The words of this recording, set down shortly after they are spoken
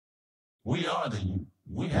We are the youth.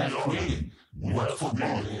 We have created what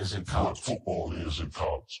football is in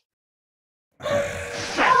college.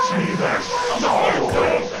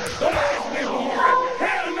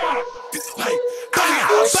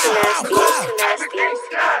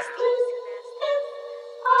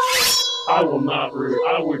 I will not root.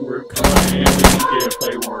 I would root for Miami if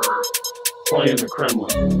they were playing the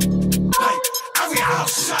Kremlin.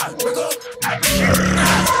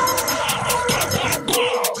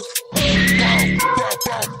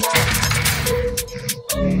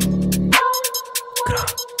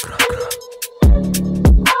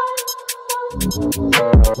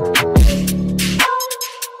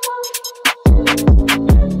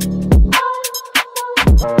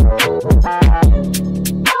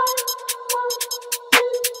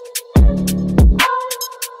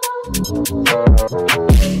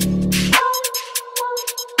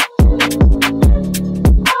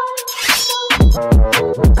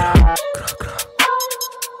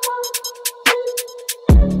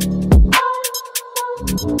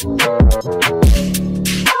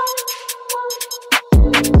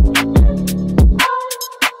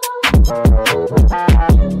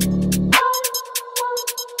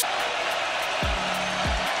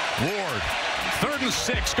 Ward, 3rd and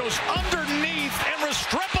 6, goes underneath, and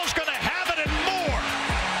Restrepo's going to have it and more.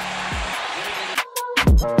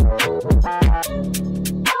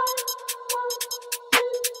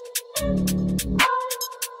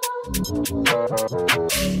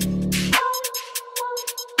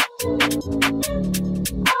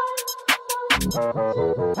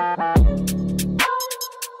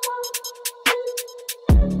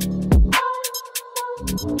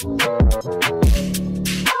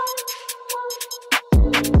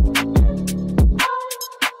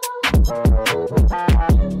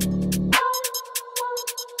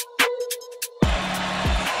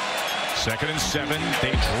 Second and 7,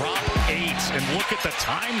 they drop 8, and look at the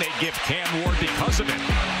time they give Cam Ward because of it.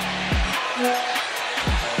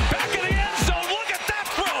 Back in the end zone, look at that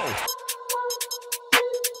throw!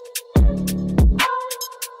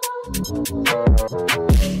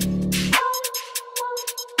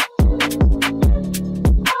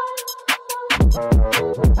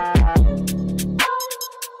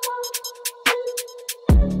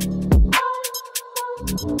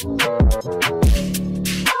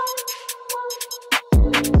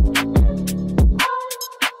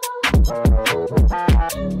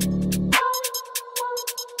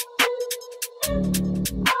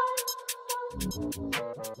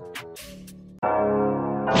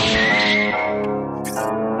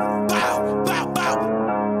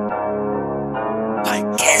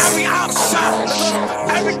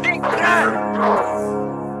 Everything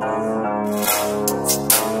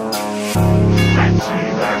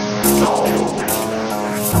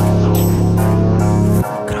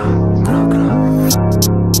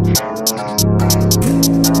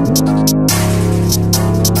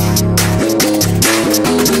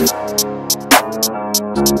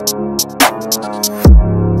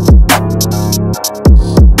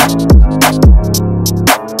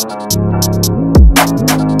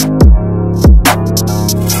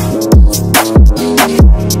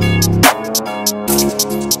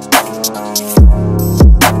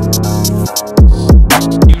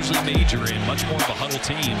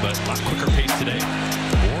team, but a lot quicker pace today.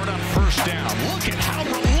 Ward on 1st down. Look at how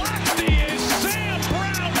relaxed he is. Sam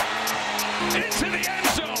Brown into the end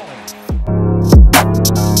zone.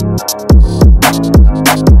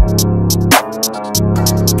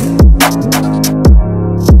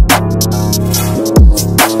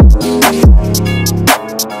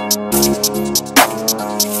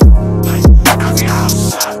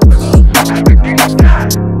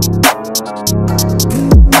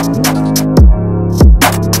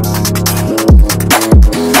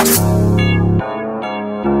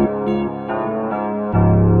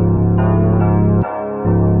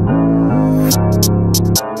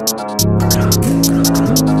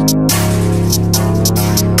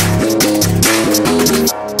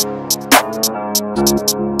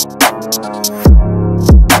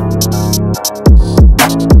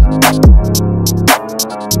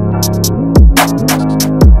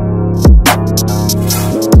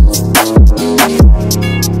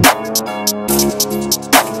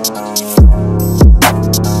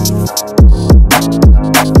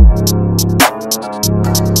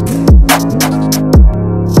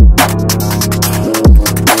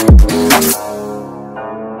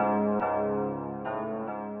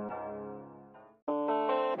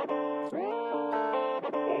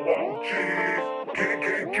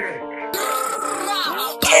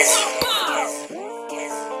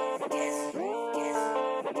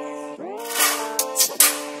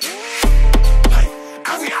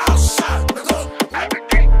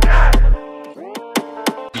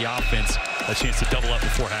 chance to double up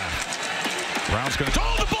before half. Brown's going to.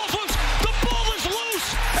 Oh, the ball's loose! The ball is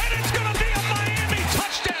loose! And it's going to be a Miami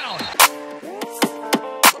touchdown!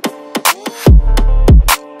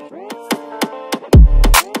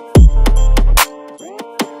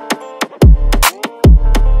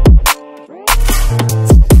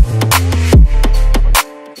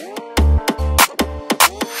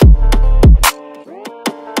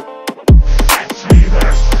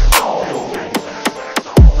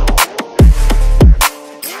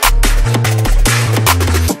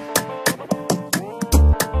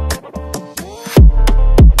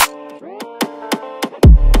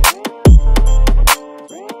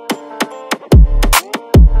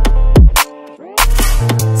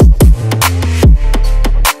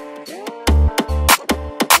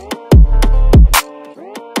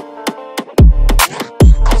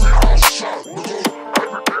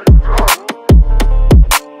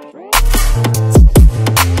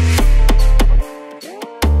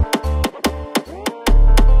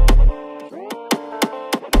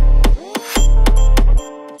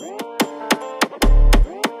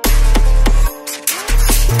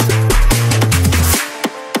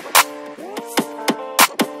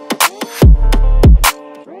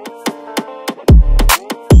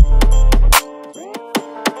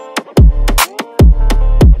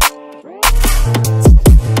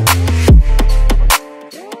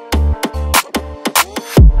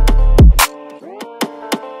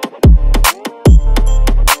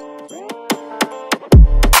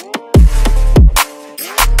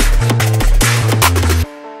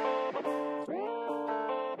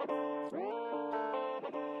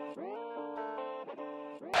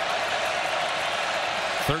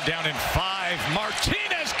 Third down and 5.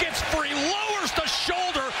 Martinez gets free, lowers the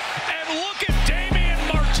shoulder, and look at Damian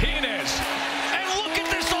Martinez. And look at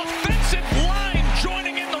this offensive line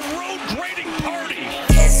joining in the road grading party.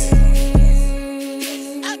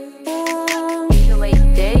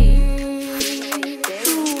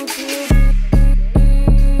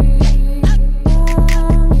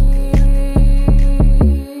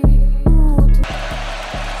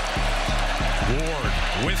 Ward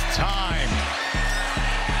with time.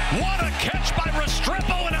 What a catch by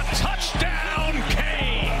Restrepo and a touchdown,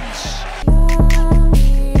 Canes!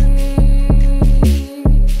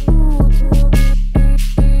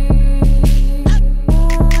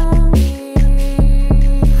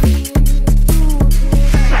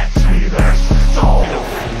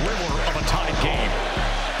 Thriller of a tied game.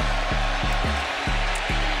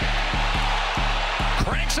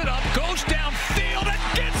 Cranks it up, goes downfield, and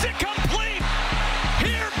gets it complete!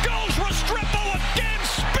 Here goes Restrepo again,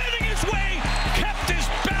 spinning his way, kept his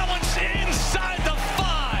balance inside the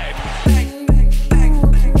 5.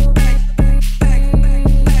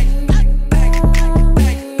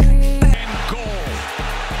 And goal.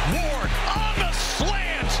 Ward on the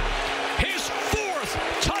slant. His 4th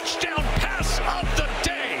touchdown pass of the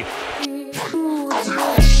day.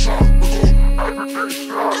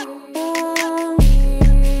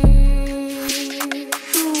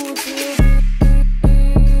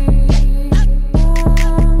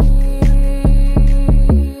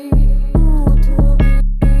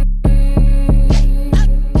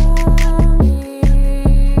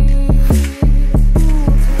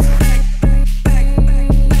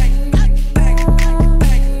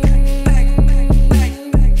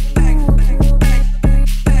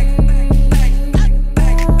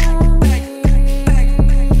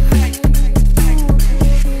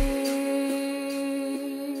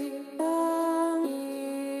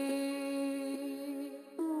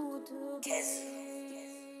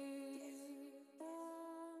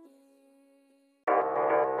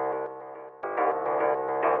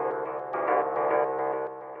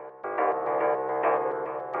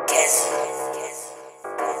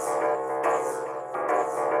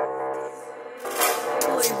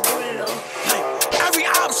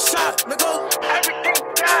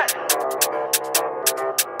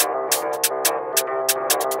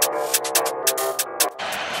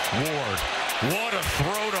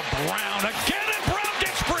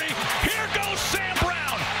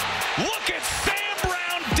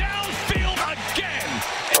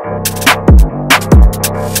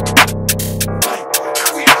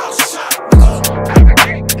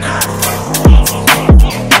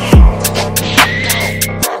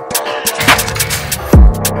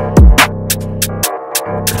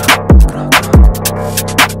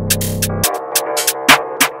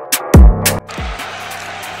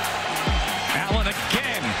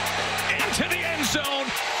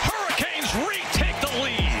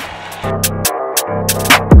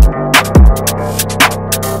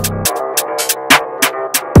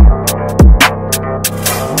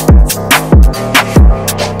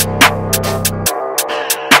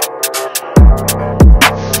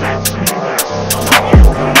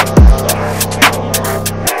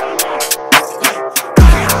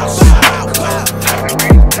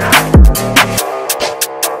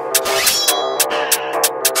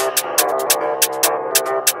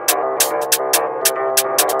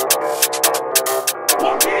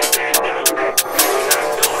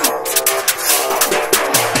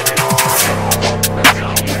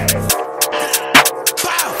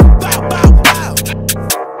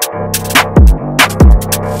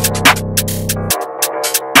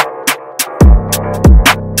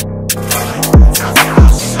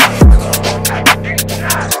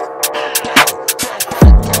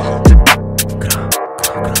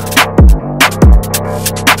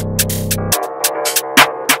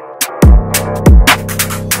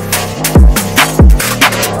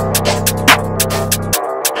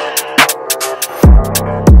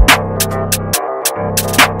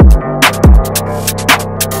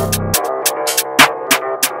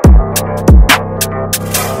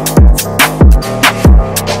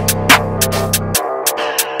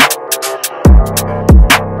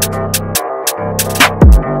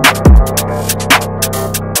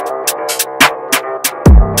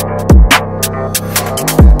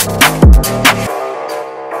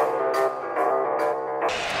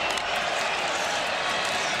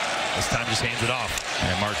 holds it off.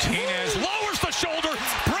 And Martinez lowers the shoulder,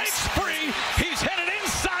 breaks free. He's headed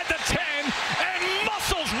inside the 10 and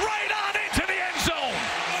muscles right on into the end zone.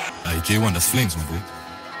 Hey, J1, that's flings, my boy.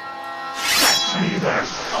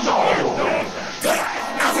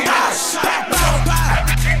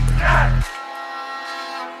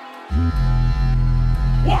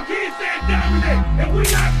 Walk in, stand dominate, and we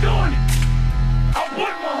not doing it. I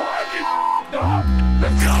put my heart in, dog.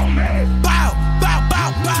 Let's go, man. Bow, bow,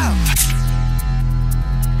 bow, bow.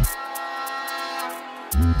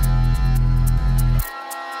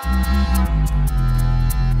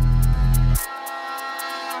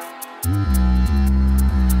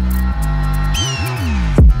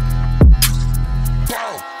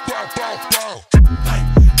 Bow, bow, bow, bow. Hey,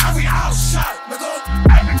 every outshot, nigga.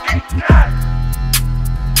 Everything done.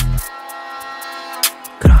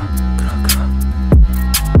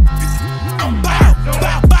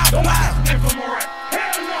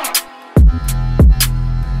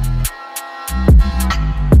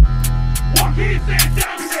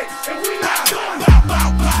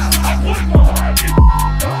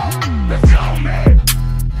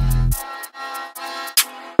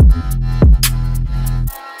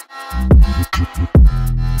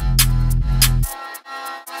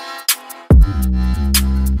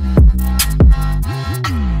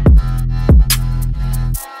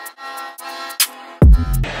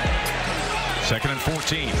 Second and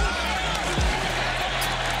 14.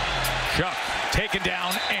 Shuck taken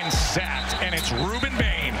down and sacked, and it's Ruben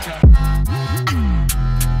Bain.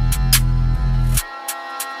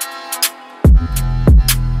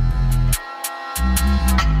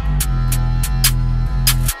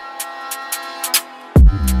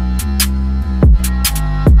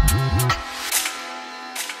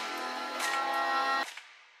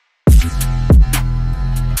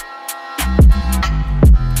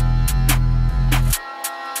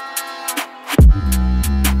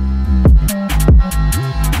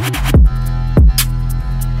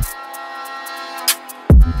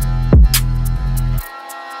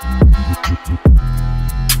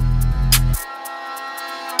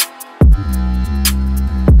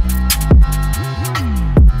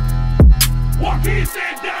 Walk in,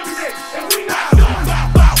 stand down, and we not